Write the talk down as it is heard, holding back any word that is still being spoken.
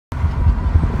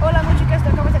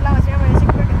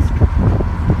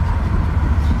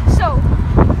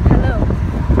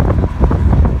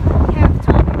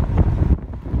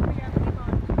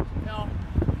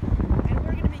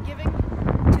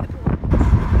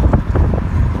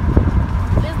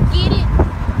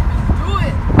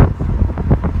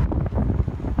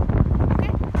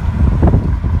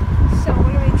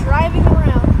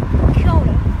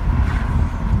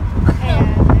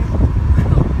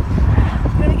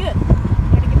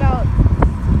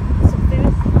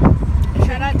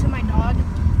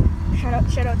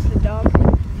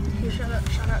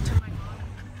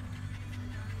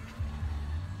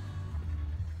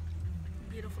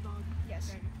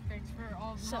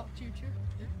Oh, choo-choo.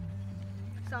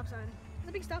 Stop sign. That's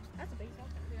a big stop. That's a big stop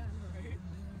sign. Yeah, right.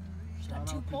 Shout out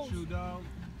to Chew Dog.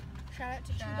 Shout out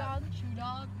to Chew Dog. Chew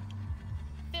Dog.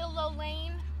 Philo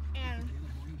Lane and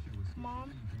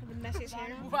Mom with the messiest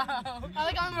hair. Wow. I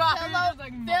like on Wow,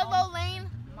 Philo Lane,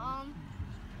 Mom.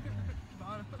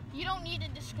 You don't need a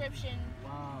description.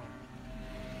 Wow.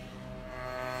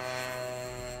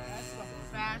 That's fucking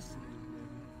fast.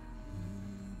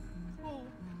 Ooh.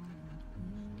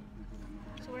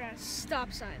 So we're at a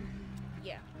stop sign.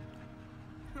 Yeah.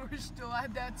 We're still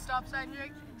at that stop sign,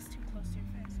 Jake. It's too close to your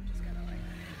face. I just gotta like.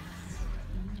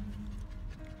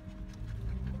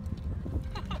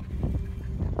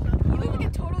 You look like a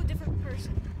totally different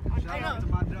person. Shout out to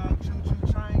my dog Choo Choo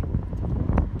Train.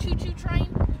 Choo Choo Train.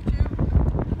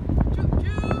 Choo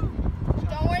choo.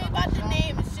 Don't worry about the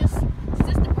name. It's just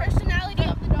the personality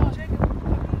of the dog. Pick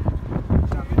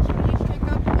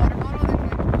up the water bottle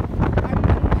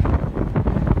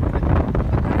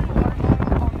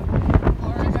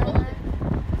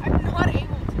and I'm not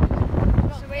able to.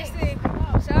 So basically,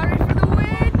 sorry for the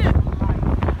wind. And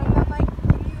then like,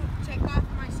 can you take off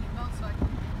my seatbelt so I can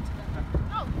get into that?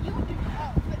 Oh, you would do that.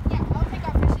 Oh, but yeah, I'll take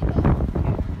off your seatbelt.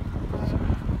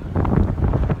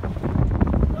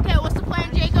 Okay, what's the plan,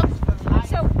 Jacob?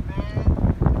 So,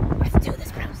 let's do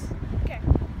this, bros. Okay,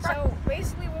 so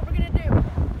basically what we're gonna do,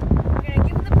 we're gonna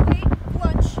give him the plate,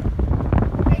 lunch,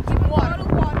 we're gonna give him a bottle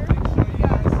of water. Make sure you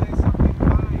guys say something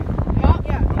kind.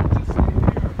 Yeah. Don't just say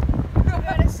here. We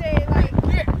gotta say, like,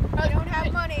 we don't have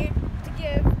money to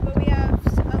give, but we have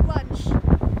lunch.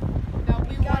 No,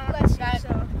 we God want bless you, that.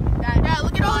 so. Yeah,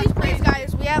 look at all these plates,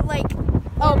 guys. We have, like,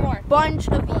 a bunch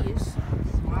of these.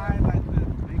 Smile like that.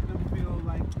 Make them feel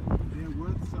like they're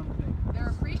worth something. They're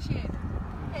appreciated.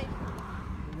 Okay.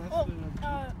 The rest Oh, of the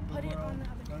put it on world the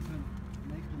other. doesn't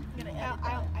make them feel Yeah.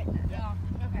 Yeah.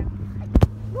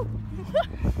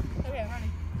 Okay,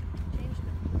 honey.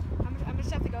 I'm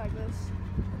just have to go like this.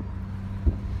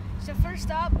 So first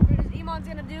stop, Iman's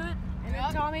gonna do it, and then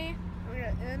Yep. Tommy,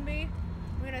 and then me.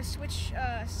 We're gonna switch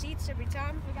seats every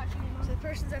time. So the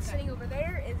person that's sitting over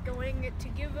there is going to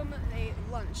give them a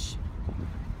lunch.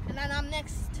 And then I'm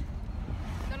next.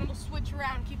 Then we'll switch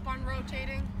around, keep on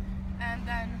rotating, and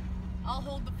then I'll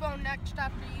hold the phone next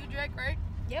after you, Jake, right?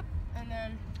 Yep. And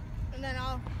then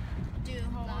I'll do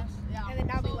last. yeah. And then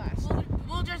I'll be So last.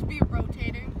 We'll just be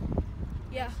rotating.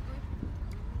 Yeah.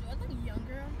 Do I look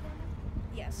younger on camera?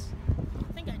 Yes.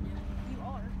 I think I do. You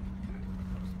are.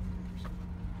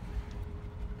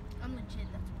 I'm legit.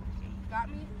 That's okay. You got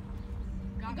me.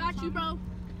 I got you, bro.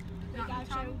 We got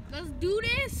you. Let's do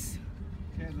this.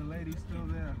 Okay, the lady's still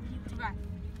there. Okay.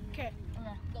 Okay.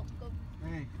 Okay. Go.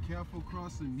 Hey, careful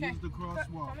crossing. Okay. Use the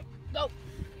crosswalk. Go.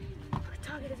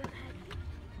 Target is up ahead.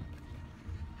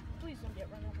 Please don't get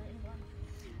run over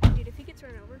anyone. Dude, if he gets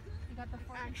run over, You got the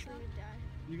I actually would die.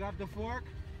 You got the fork?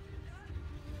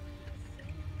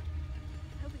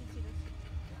 I hope you can see this.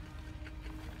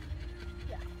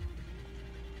 Yeah.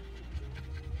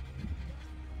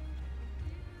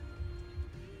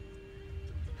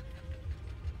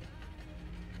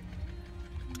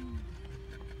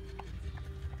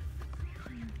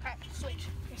 Alright, switch.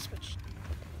 Okay, switch.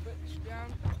 Switch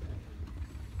down.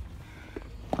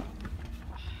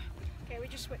 Okay, we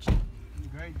just switched.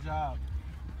 Great job.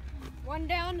 One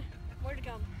down, more to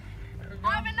come.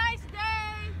 Have a nice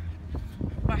day.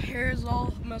 My hair is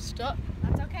all messed up.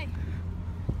 That's okay.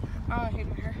 Oh, I hate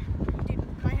my hair.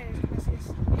 Dude, my hair is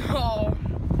messiest. No.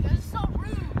 This is so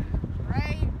rude,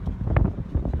 right?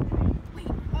 Wait,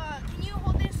 can you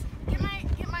hold this? Get my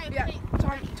Yeah. plate.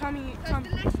 Tommy. The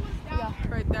next one's down. Yeah,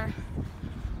 right there.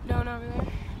 Down over there.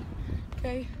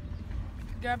 Okay.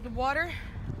 Grab the water.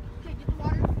 Okay, get the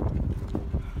water.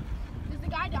 Is the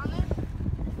guy down there?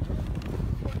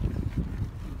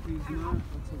 If he's not,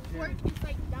 it's Or okay. he's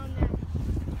like down there.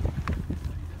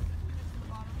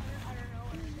 I don't know.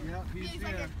 Yep, Yeah, he's he's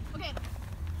like here. there. Okay.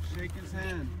 Shake his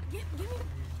hand. Give me.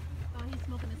 Oh, he's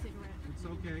smoking a cigarette. It's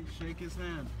okay. Shake his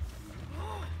hand.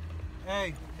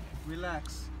 Hey,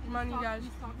 relax. Come on, you guys.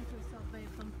 He's talking to himself, but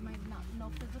from no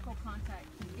physical contact.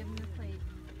 Just give him your plate.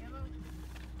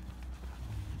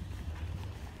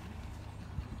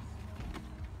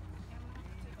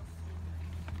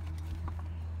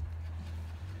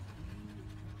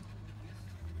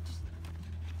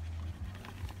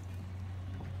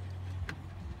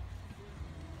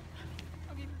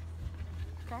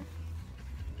 Okay.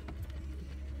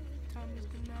 Tommy's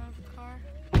getting out of the car.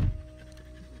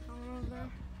 Going over there.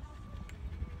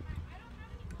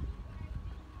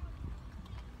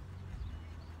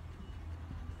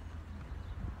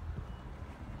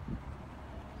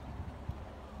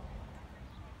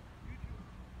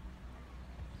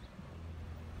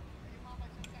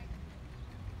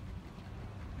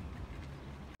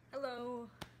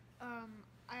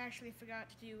 actually forgot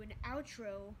to do an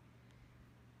outro.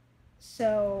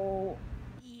 So,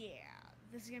 yeah,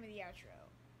 this is gonna be the outro.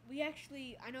 We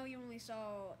actually, I know you only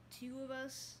saw 2 of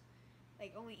us,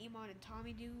 like only Iman and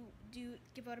Tommy do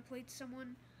give out a plate to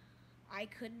someone. I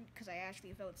couldn't because I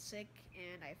actually felt sick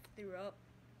and I threw up.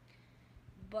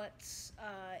 But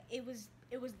it was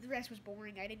the rest was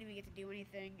boring. I didn't even get to do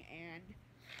anything, and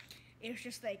it was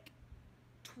just like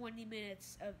 20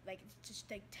 minutes of like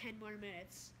just like 10 more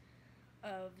minutes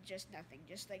of just nothing,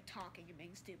 just like talking and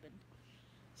being stupid.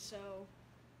 So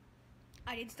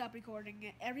I didn't stop recording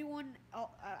it. Everyone,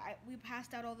 we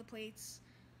passed out all the plates.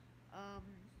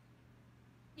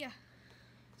 Yeah.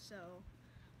 So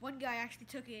one guy actually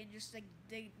took it and just like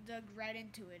dug right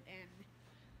into it, and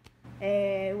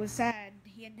it was sad.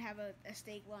 He didn't have a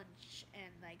steak lunch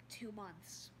in like 2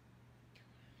 months.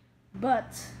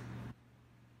 But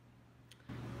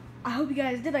I hope you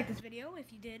guys did like this video.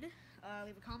 If you did,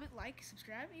 leave a comment, like,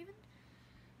 subscribe even.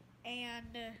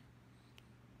 And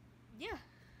yeah.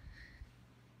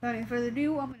 Without any further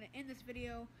ado, I'm going to end this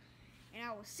video, and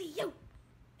I will see you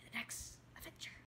in the next